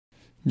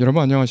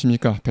여러분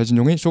안녕하십니까?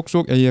 배진용의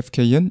쏙쏙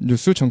AFKN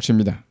뉴스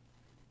정치입니다.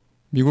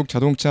 미국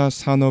자동차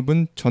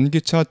산업은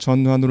전기차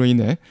전환으로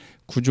인해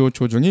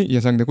구조조정이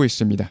예상되고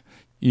있습니다.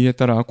 이에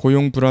따라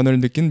고용 불안을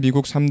느낀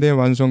미국 3대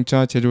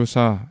완성차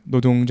제조사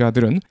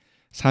노동자들은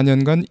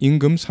 4년간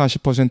임금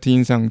 40%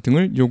 인상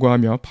등을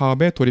요구하며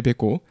파업에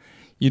돌입했고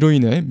이로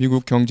인해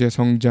미국 경제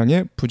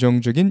성장에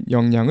부정적인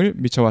영향을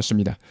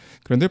미쳐왔습니다.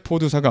 그런데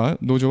포드사가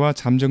노조와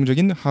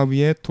잠정적인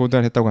합의에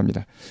도달했다고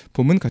합니다.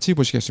 본문 같이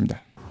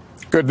보시겠습니다.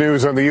 Good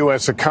news on the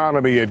U.S.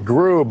 economy. It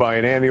grew by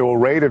an annual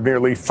rate of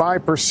nearly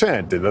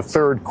 5% in the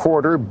third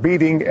quarter,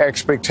 beating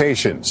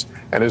expectations.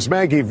 And as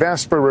Maggie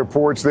Vespa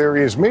reports, there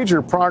is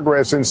major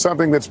progress in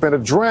something that's been a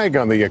drag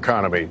on the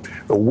economy,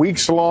 the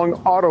weeks-long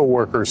auto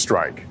worker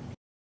strike.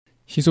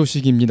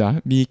 희소식입니다.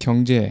 미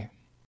경제.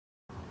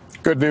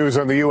 Good news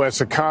on the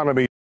U.S.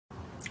 economy.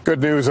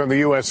 Good news on the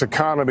U.S.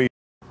 economy.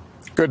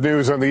 Good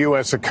news on the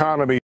U.S.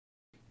 economy.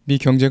 미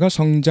경제가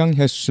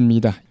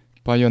성장했습니다.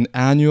 By an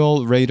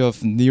annual rate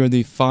of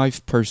nearly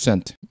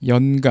 5%.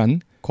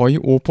 연간 거의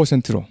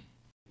 5%로.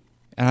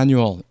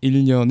 Annual,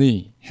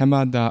 1년의,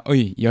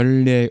 해마다의,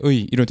 연례의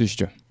이런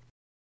뜻이죠.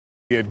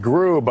 It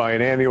grew by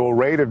an annual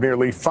rate of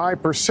nearly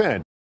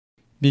 5%.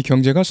 미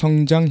경제가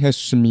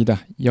성장했습니다.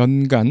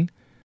 연간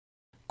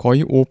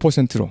거의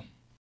 5%로.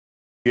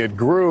 It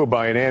grew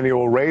by an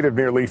annual rate of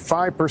nearly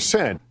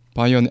 5%.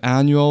 By an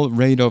annual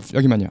rate of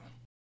여기만요.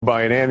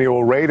 By an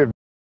annual rate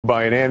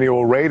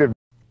of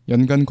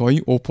연간 거의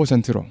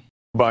 5%로.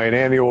 By an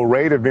annual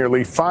rate of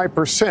nearly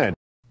 5%.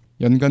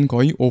 연간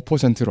거의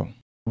 5%로.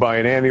 By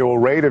an annual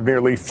rate of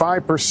nearly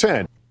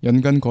 5%.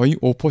 연간 거의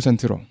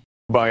 5%로.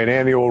 By an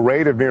annual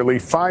rate of nearly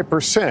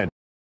 5%.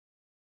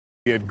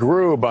 It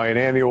grew by an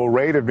annual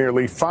rate of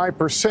nearly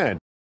 5%.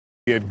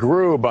 It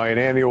grew by an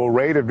annual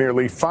rate of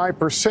nearly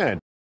 5%.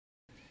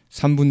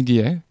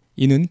 3분기에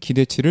이는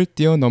기대치를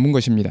뛰어넘은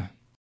것입니다.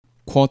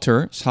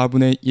 Quarter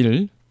 4분의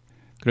 1.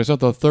 그래서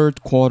the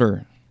third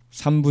quarter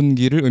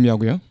 3분기를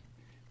의미하고요.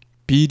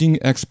 Beating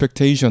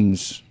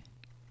expectations.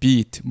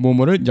 beat,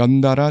 뭐뭐를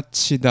연달아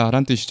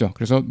치다란 뜻이죠.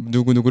 그래서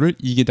누구누구를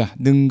이기다,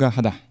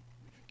 능가하다.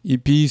 이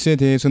beat에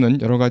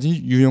대해서는 여러 가지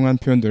유용한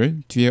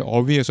표현들 뒤에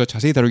어휘에서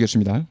자세히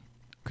다루겠습니다.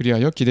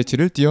 그리하여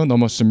기대치를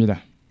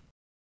뛰어넘었습니다.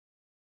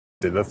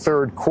 In the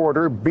third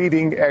quarter,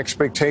 beating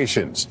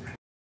expectations.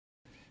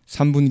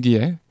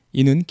 3분기에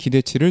이는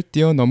기대치를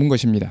뛰어넘은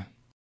것입니다.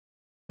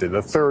 In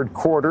the third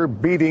quarter,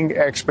 beating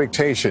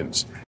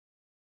expectations.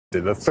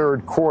 In the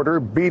third quarter,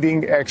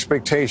 beating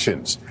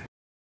expectations.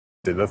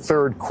 In the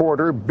third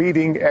quarter,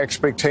 beating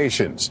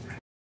expectations.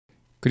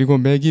 그리고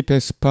매기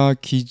베스파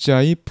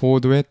기자의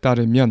보도에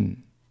따르면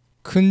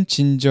큰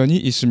진전이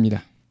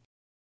있습니다.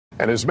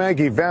 And as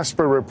Maggie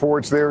Vespa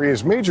reports, there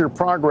is major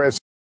progress.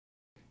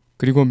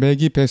 그리고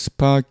매기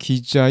베스파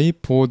기자의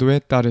보도에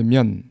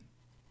따르면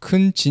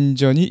큰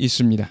진전이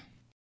있습니다.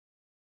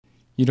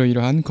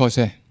 이러이러한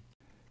것에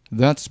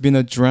That's been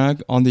a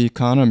drag on the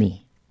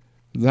economy.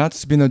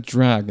 That's been a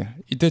drag.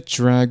 이때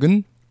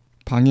drag은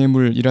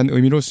방해물이란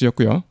의미로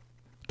쓰였고요.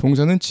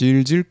 동사는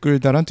질질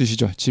끌다란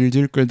뜻이죠.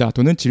 질질 끌다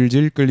또는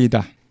질질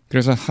끌리다.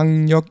 그래서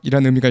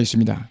항력이란 의미가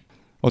있습니다.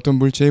 어떤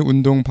물체의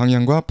운동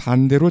방향과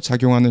반대로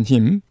작용하는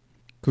힘.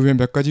 그 외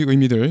몇 가지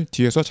의미들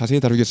뒤에서 자세히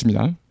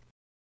다루겠습니다.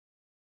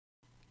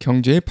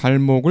 경제의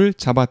발목을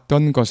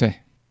잡았던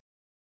것에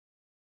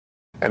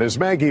And as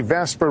Maggie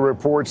Vespa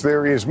reports,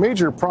 there is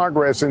major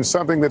progress in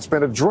something that's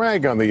been a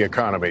drag on the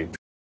economy.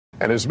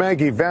 And as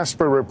Maggie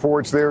Vespa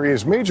reports, there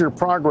is major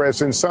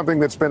progress in something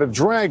that's been a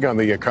drag on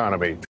the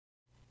economy.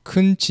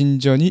 큰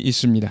진전이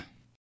있습니다.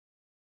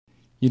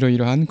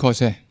 이러이러한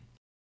것에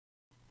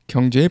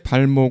경제의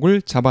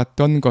발목을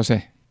잡았던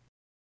것에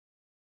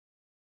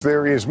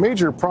There is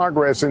major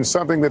progress in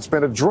something that's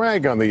been a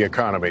drag on the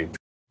economy.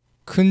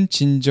 큰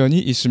진전이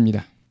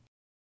있습니다.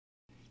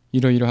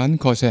 이러이러한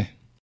것에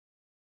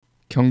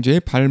경제의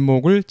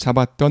발목을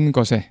잡았던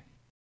것에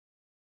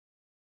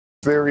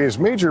There is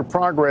major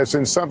progress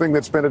in something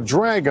that's been a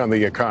drag on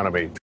the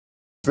economy.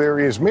 There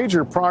is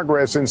major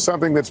progress in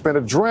something that's been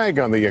a drag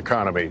on the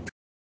economy.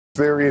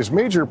 There is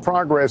major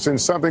progress in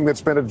something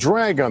that's been a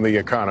drag on the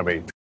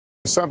economy.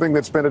 Something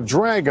that's been a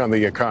drag on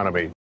the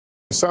economy.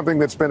 Something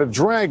that's been a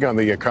drag on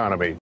the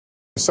economy.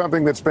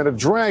 Something that's been a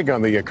drag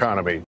on the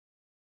economy.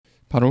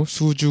 바로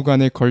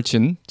수주간에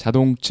걸친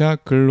자동차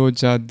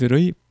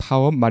근로자들의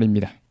파업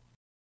말입니다.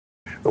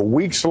 The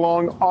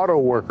weeks-long auto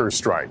worker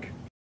strike.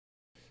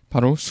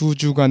 바로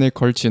수주간에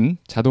걸친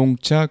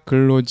자동차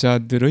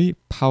근로자들의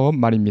파업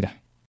말입니다.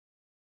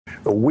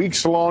 The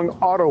weeks-long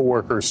auto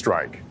worker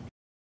strike.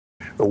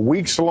 The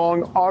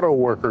weeks-long auto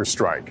worker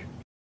strike.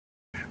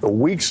 The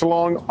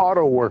weeks-long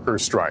auto worker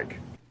strike.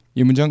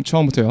 이 문장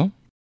처음부터요.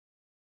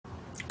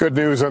 Good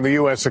news on the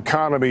U.S.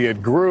 economy.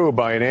 It grew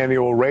by an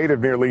annual rate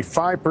of nearly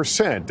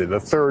 5% in the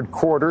third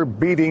quarter,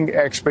 beating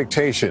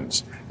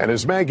expectations. And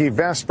as Maggie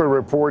Vespa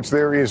reports,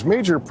 there is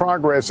major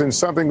progress in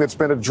something that's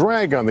been a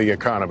drag on the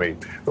economy,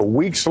 the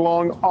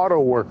weeks-long auto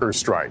worker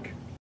strike.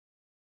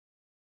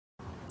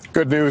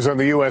 Good news on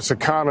the U.S.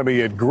 economy.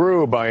 It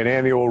grew by an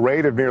annual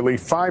rate of nearly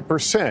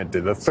 5%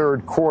 in the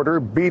third quarter,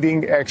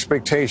 beating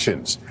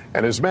expectations.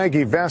 And as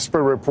Maggie Vespa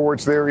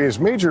reports, there is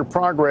major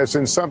progress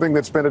in something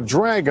that's been a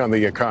drag on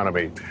the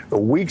economy, the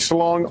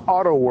weeks-long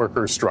auto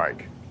worker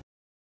strike.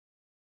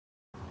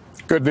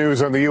 Good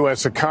news on the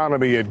U.S.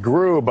 economy. It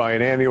grew by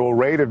an annual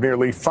rate of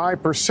nearly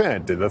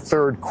 5% in the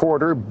third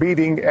quarter,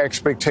 beating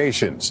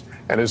expectations.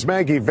 And as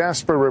Maggie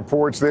Vespa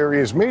reports, there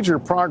is major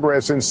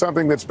progress in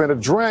something that's been a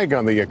drag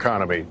on the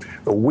economy,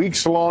 the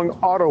weeks-long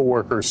auto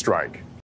worker strike.